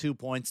covered the 2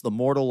 points, the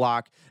mortal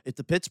lock. If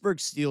the Pittsburgh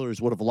Steelers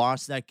would have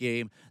lost that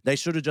game, they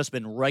should have just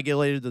been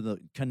regulated in the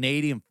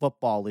Canadian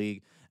Football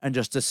League and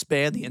just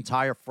disband the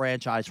entire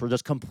franchise for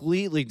just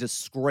completely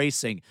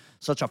disgracing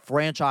such a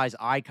franchise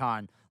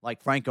icon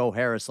like Franco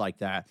Harris like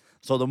that.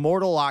 So the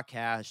mortal lock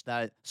cashed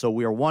that. So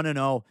we are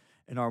 1-0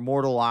 in our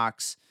mortal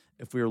locks.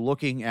 If we are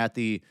looking at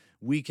the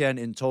weekend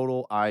in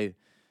total, I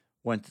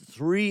went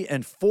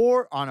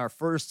 3-4 on our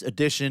first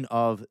edition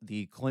of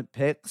the Clint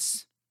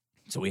picks.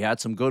 So we had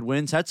some good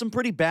wins, had some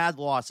pretty bad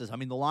losses. I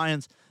mean, the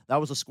Lions, that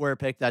was a square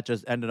pick that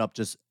just ended up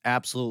just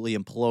absolutely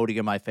imploding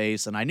in my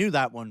face. And I knew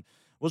that one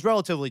was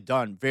relatively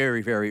done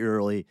very, very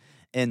early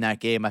in that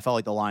game. I felt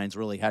like the Lions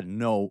really had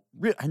no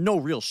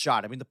real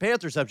shot. I mean, the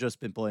Panthers have just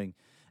been playing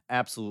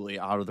absolutely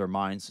out of their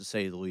minds, to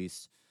say the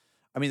least.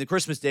 I mean, the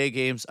Christmas Day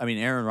games, I mean,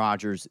 Aaron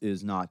Rodgers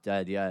is not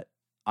dead yet.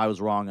 I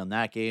was wrong on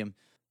that game.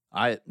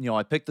 I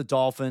picked the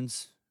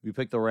Dolphins, we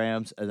picked the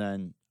Rams, and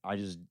then I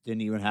just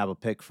didn't even have a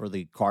pick for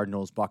the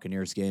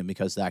Cardinals-Buccaneers game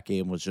because that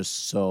game was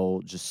just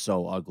so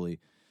ugly.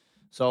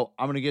 So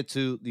I'm going to get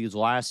to these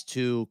last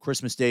two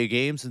Christmas Day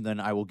games, and then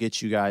I will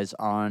get you guys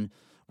on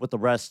with the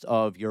rest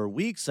of your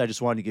weeks. I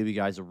just wanted to give you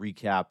guys a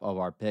recap of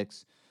our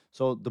picks.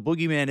 So the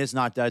boogeyman is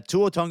not dead.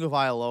 Tua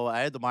Tagovailoa,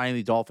 I had the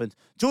Miami Dolphins.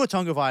 Tua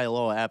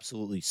Tagovailoa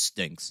absolutely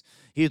stinks.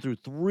 He threw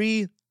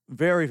 3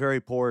 very, very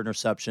poor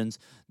interceptions.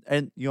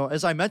 And,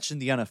 as I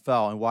mentioned, the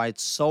NFL and why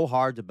it's so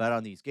hard to bet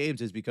on these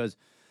games is because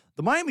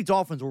the Miami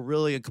Dolphins were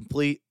really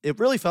it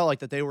really felt like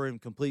that they were in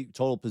complete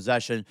total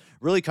possession.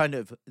 Really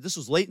this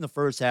was late in the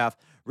first half,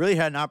 really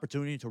had an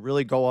opportunity to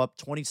really go up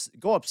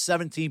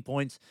 17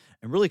 points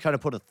and really kind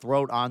of put a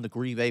throat on the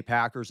Green Bay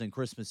Packers in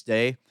Christmas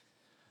Day.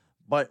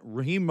 But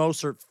Raheem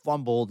Mostert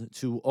fumbled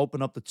to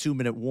open up the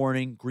 2-minute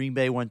warning. Green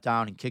Bay went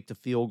down and kicked a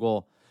field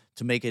goal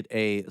to make it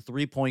a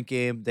 3-point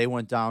game. They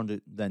went down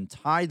to then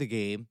tie the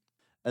game.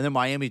 And then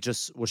Miami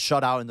just was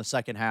shut out in the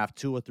second half.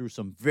 Tua threw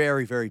some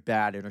very, very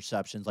bad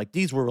interceptions. Like,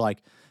 these were,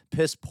 like,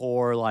 piss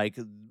poor, like,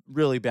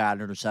 really bad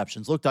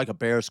interceptions. Looked like a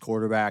Bears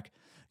quarterback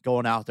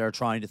going out there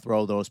trying to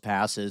throw those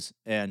passes.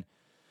 And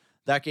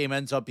that game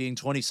ends up being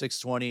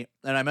 26-20.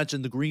 And I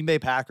mentioned the Green Bay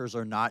Packers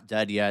are not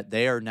dead yet.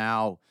 They are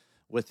now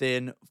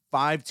within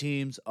 5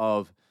 teams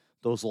of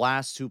those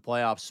last 2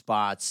 playoff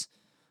spots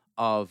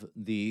of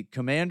the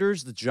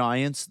Commanders, the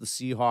Giants, the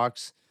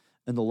Seahawks,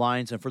 and the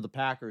Lions. And for the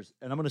Packers,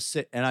 and I'm going to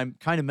sit, and I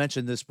kind of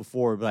mentioned this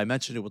before, but I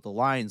mentioned it with the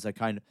Lions,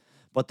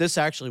 but this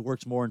actually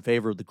works more in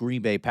favor of the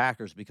Green Bay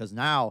Packers because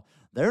now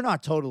they're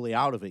not totally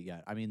out of it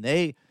yet. I mean,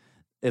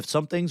 if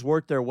some things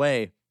work their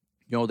way,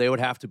 they would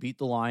have to beat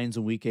the Lions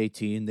in week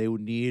 18. They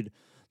would need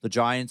the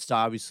Giants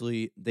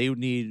they would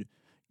need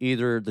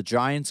either the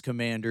Giants,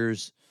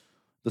 Commanders,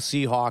 the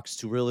Seahawks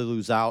to really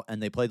lose out,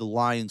 and they play the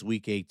Lions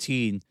week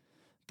 18.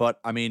 But,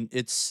 I mean,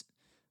 it's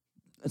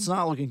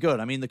not looking good.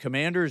 I mean, the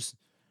Commanders'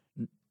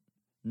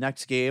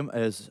 next game,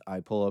 as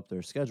I pull up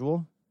their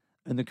schedule,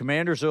 and the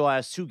Commanders, their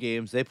last 2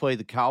 games, they play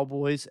the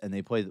Cowboys, and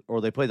they play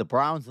the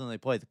Browns, and then they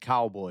play the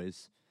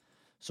Cowboys.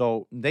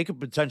 So they could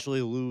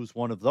potentially lose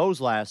one of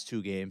those last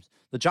 2 games.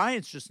 The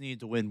Giants just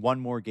need to win one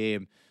more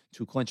game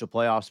to clinch a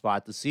playoff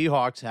spot. The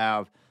Seahawks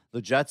have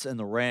the Jets and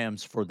the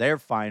Rams for their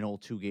final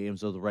 2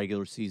 games of the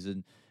regular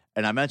season.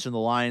 And I mentioned the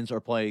Lions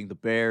are playing the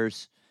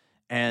Bears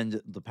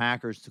and the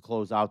Packers to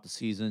close out the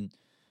season.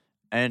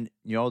 And,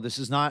 this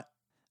is not,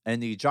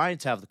 and the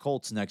Giants have the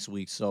Colts next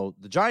week. So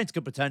the Giants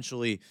could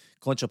potentially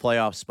clinch a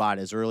playoff spot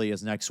as early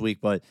as next week.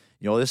 But,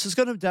 this is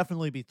going to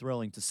definitely be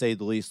thrilling, to say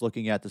the least,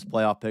 looking at this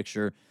playoff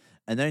picture.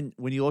 And then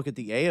when you look at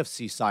the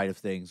AFC side of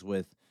things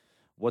with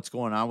what's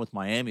going on with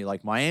Miami,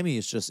 like, Miami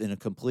is just in a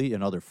complete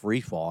and utter free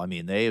fall. I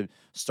mean, they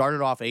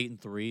started off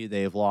 8-3.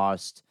 They've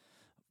lost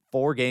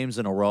 4 games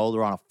in a row.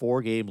 They're on a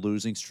 4-game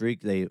losing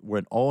streak. They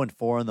went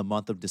 0-4 in the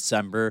month of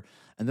December.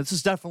 And this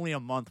is definitely a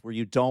month where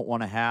you don't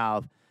want to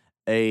have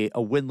a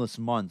winless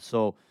month.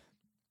 So,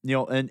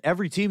 and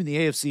every team in the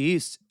AFC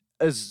East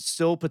is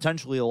still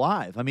potentially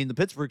alive. I mean, the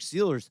Pittsburgh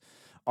Steelers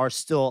are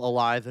still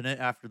alive in it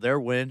after their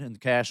win and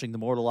cashing the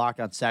mortal lock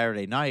on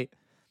Saturday night.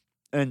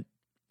 And,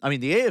 I mean,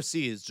 the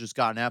AFC has just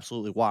gotten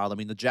absolutely wild. I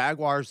mean, the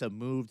Jaguars have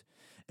moved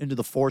into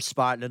the 4th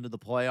spot and into the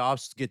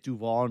playoffs to get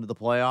Duval into the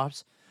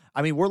playoffs.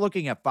 I mean, we're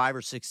looking at 5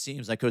 or 6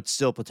 teams that could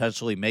still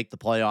potentially make the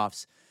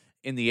playoffs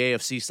in the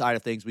AFC side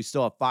of things. We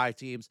still have 5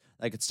 teams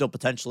that could still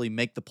potentially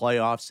make the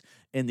playoffs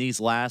in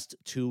these last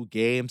 2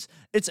 games.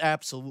 It's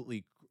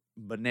absolutely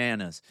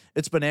bananas.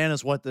 It's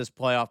bananas what this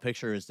playoff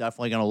picture is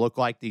definitely going to look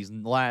like. These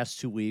last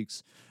 2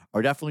 weeks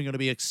are definitely going to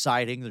be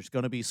exciting. There's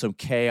going to be some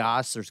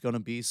chaos. There's going to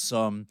be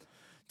some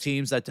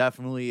teams that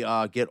definitely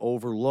get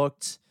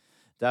overlooked.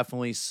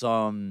 Definitely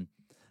some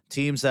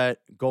teams that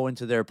go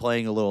into there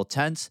playing a little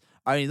tense.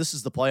 I mean, this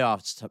is the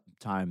playoffs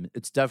time.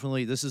 It's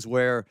definitely, this is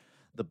where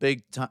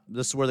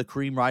this is where the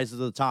cream rises to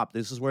the top.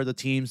 This is where the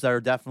teams that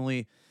are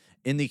definitely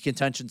in the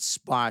contention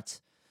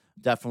spot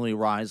definitely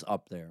rise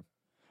up there.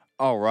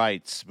 All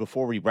right.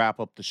 Before we wrap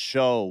up the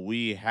show,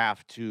 we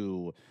have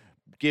to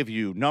give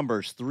you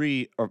numbers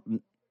 3 or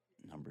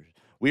numbers.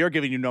 We are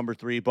giving you number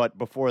 3, but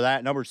before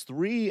that, numbers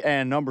 3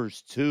 and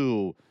numbers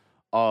 2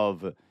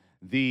 of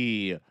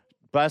the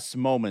best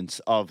moments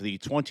of the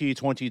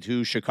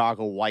 2022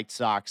 Chicago White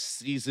Sox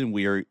season.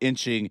 We are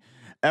inching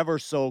ever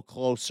so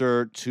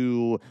closer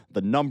to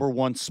the number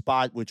 1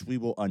 spot, which we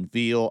will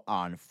unveil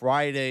on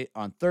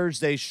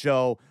Thursday's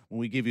show. When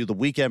we give you the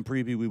weekend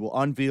preview, we will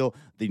unveil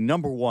the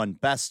number 1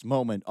 best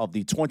moment of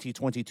the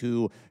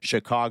 2022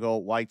 Chicago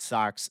White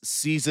Sox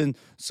season.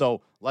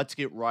 So let's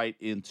get right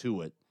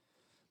into it.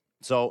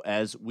 So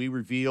as we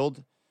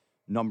revealed,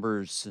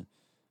 numbers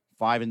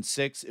 5 and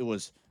 6, it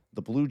was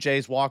the Blue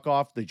Jays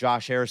walk-off, the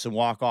Josh Harrison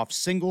walk-off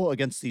single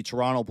against the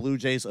Toronto Blue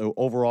Jays, an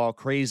overall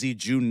crazy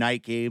June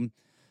night game.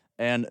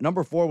 And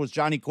number 4 was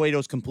Johnny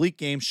Cueto's complete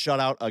game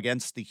shutout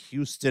against the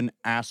Houston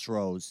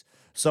Astros.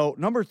 So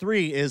number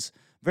 3 is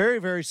very,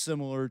 very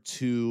similar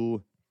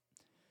to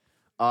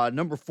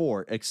number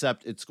 4,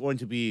 except it's going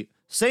to be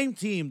same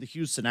team, the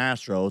Houston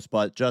Astros,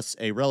 but just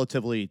a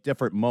relatively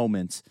different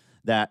moment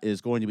that is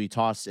going to be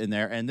tossed in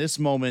there. And this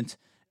moment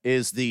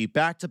is the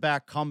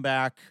back-to-back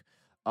comeback,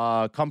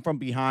 come from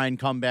behind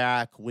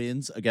comeback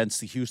wins against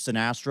the Houston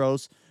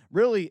Astros.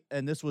 Really,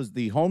 and this was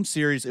the home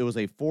series. It was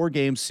a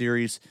 4-game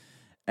series,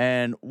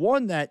 and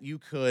one that you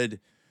could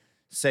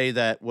say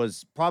that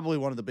was probably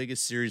one of the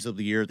biggest series of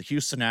the year. The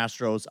Houston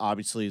Astros,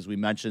 obviously, as we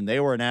mentioned, they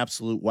were an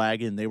absolute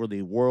wagon. They were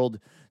the World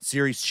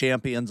Series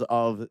champions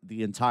of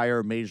the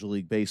entire Major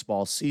League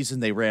Baseball season.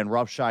 They ran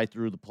roughshod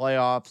through the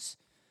playoffs,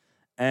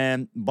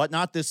 but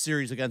not this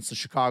series against the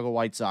Chicago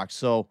White Sox.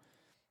 So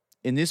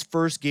in those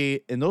first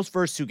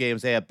 2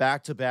 games, they had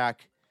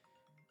back-to-back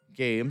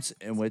games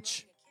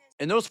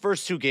in those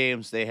first 2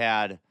 games, they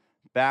had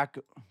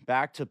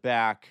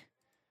back-to-back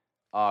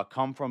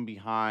come from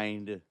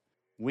behind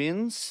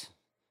wins,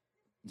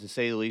 to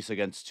say the least,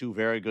 against 2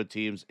 very good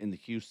teams in the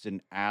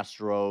Houston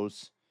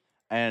Astros.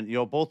 And,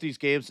 both these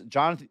games,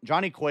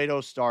 Johnny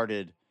Cueto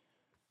started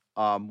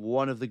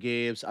one of the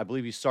games. I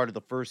believe he started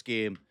the first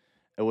game,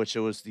 in which it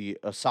was the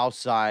South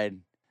Side,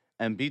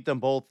 and beat them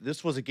both.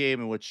 This was a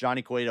game in which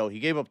Johnny Cueto, he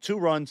gave up 2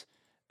 runs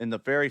in the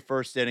very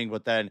first inning,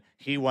 but then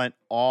he went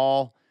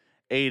all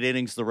 8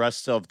 innings the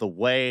rest of the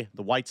way.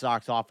 The White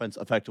Sox offense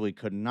effectively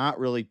could not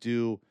really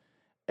do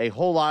a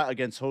whole lot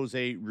against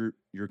Jose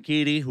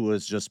Urquidy, who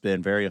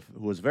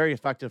was very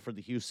effective for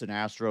the Houston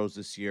Astros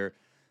this year.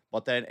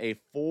 But then a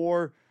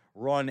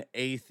 4-run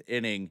 8th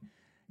inning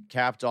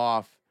capped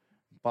off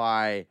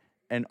by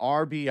an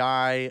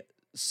RBI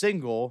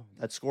single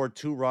that scored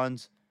 2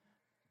 runs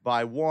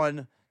by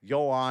one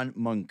Yoan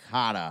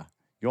Moncada,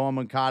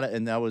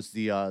 and that was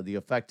the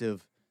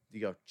effective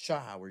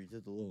cha, where he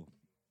did the little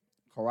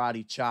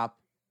karate chop.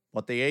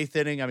 But the 8th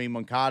inning, I mean,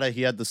 Moncada,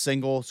 he had the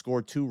single,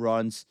 scored 2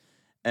 runs,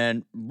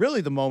 and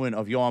really the moment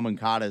of Yoan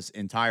Moncada's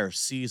entire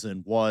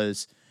season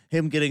was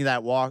him getting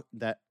that walk.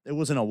 That it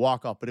wasn't a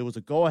walk-off, but it was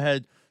a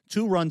go-ahead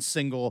 2-run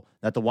single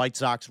that the White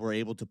Sox were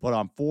able to put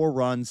on 4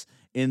 runs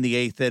in the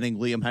 8th inning.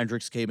 Liam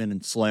Hendricks came in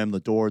and slammed the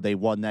door. They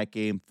won that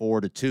game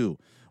 4-2.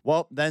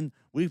 Well, then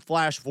we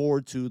flash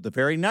forward to the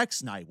very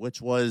next night,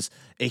 which was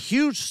a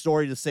huge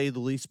story to say the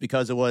least,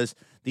 because it was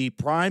the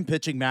prime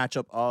pitching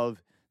matchup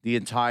of the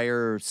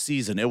entire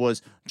season. It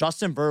was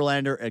Justin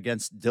Verlander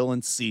against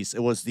Dylan Cease.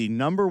 It was the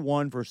number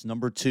 1 versus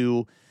number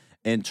 2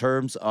 in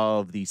terms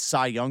of the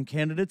Cy Young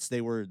candidates.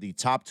 They were the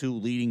top 2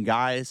 leading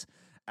guys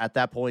at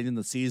that point in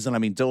the season. I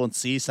mean, Dylan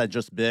Cease had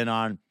just been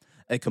on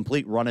a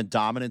complete run of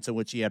dominance in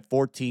which he had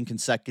 14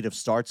 consecutive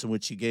starts in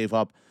which he gave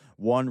up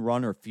 1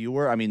 run or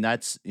fewer. I mean,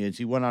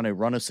 he went on a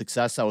run of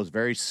success that was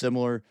very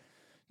similar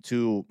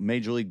to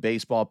Major League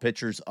Baseball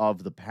pitchers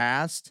of the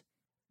past.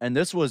 And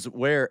this was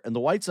and the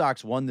White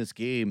Sox won this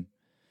game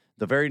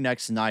the very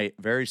next night,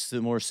 very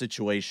similar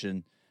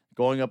situation,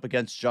 going up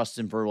against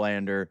Justin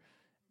Verlander.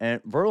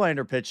 And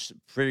Verlander pitched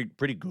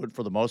pretty good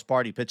for the most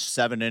part. He pitched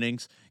 7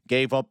 innings,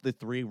 gave up the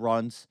 3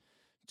 runs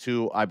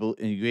and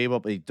he gave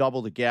up a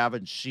double to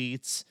Gavin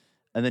Sheets.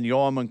 And then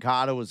Yoan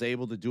Moncada was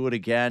able to do it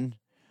again.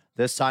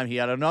 This time he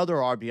had another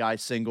RBI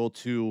single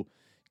to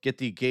get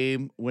the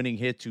game-winning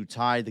hit to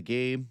tie the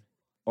game,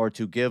 or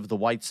to give the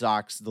White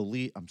Sox the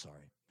lead. I'm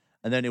sorry.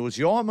 And then it was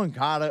Yoan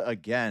Moncada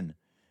again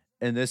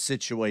in this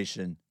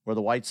situation where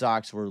the White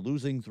Sox were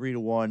losing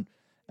 3-1.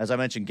 As I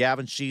mentioned,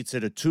 Gavin Sheets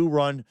hit a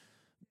 2-run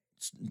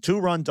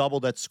double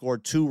that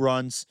scored 2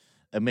 runs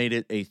and made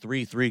it a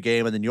 3-3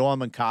 game. And then Yoan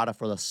Moncada,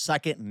 for the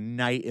second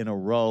night in a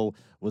row,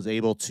 was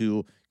able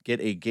to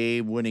get a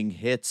game-winning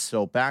hit.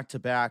 So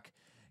back-to-back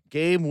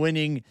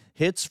game-winning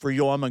hits for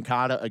Yoan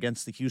Moncada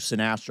against the Houston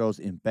Astros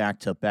in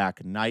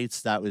back-to-back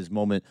nights. That was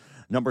moment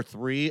number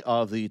 3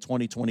 of the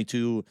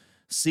 2022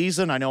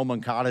 season. I know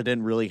Moncada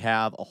didn't really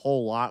have a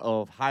whole lot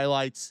of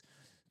highlights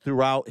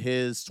throughout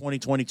his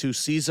 2022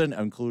 season,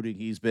 including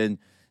he's been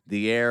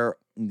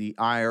the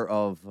ire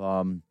of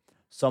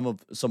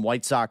some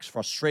White Sox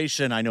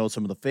frustration. I know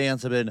some of the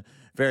fans have been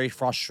very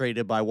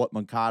frustrated by what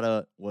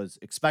Moncada was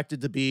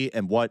expected to be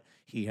and what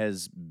he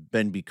has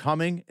been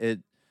becoming. It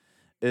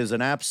is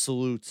an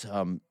absolute.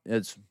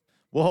 Let's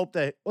hope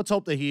that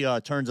he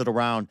turns it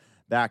around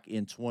back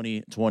in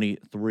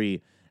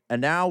 2023.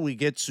 And now we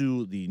get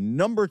to the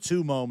number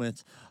 2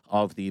 moment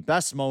of the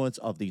best moments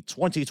of the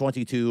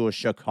 2022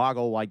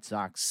 Chicago White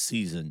Sox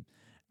season,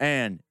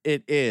 and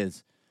it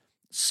is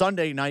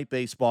Sunday Night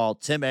Baseball.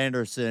 Tim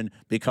Anderson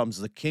becomes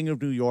the king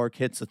of New York,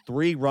 hits a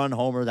 3-run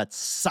homer that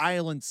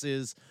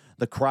silences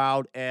the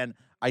crowd, and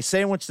I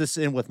sandwich this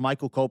in with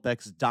Michael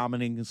Kopech's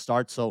dominating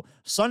start. So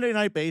Sunday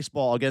Night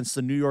Baseball against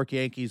the New York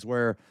Yankees,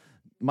 where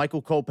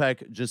Michael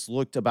Kopech just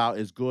looked about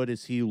as good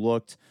as he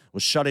looked,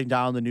 was shutting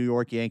down the New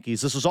York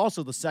Yankees. This was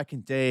also the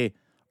second game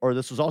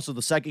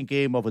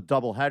of a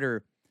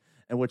doubleheader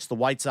in which the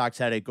White Sox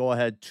had a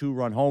go-ahead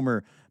 2-run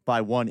homer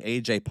by one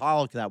A.J.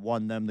 Pollock that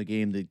won them the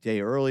game the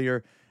day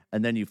earlier.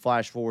 And then you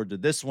flash forward to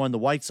this one. The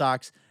White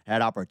Sox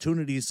had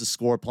opportunities to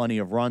score plenty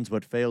of runs,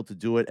 but failed to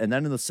do it. And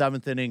then in the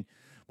 7th inning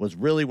was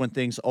really when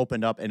things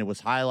opened up, and it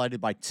was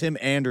highlighted by Tim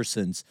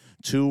Anderson's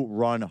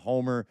 2-run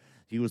homer.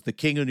 He was the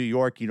king of New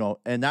York,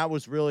 and that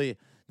was really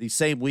the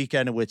same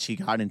weekend in which he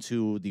got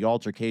into the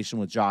altercation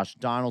with Josh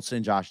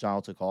Donaldson. Josh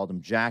Donaldson called him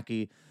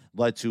Jackie,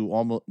 led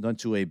to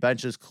a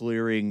benches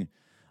clearing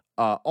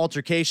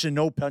altercation.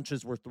 No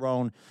punches were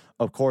thrown,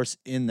 of course,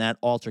 in that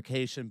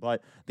altercation.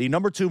 But the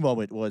number 2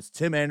 moment was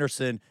Tim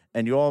Anderson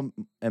and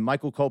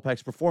Michael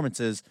Kopech's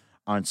performances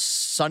on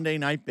Sunday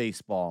Night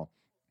Baseball.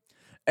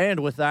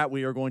 And with that,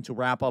 we are going to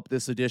wrap up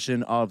this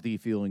edition of the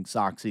Feeling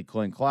Soxy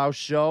Clint Klaus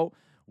Show.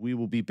 We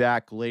will be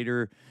back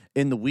later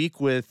in the week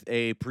with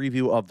a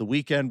preview of the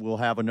weekend. We'll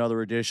have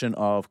another edition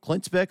of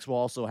Clint's Picks. We'll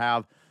also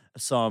have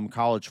some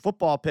college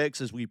football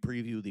picks as we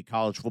preview the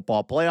college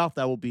football playoff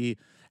that will be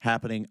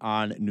happening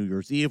on New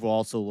Year's Eve. We'll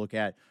also look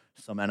at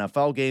some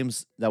NFL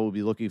games that we'll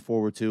be looking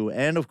forward to.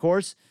 And, of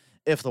course,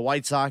 if the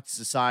White Sox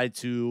decide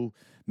to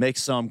make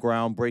some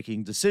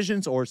groundbreaking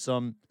decisions or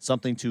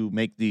something to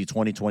make the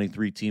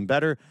 2023 team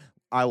better,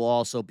 I will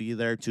also be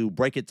there to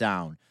break it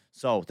down.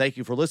 So thank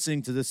you for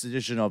listening to this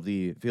edition of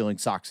the Feeling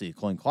Soxy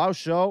Clint Klaus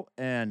Show,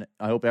 and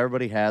I hope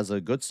everybody has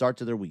a good start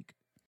to their week.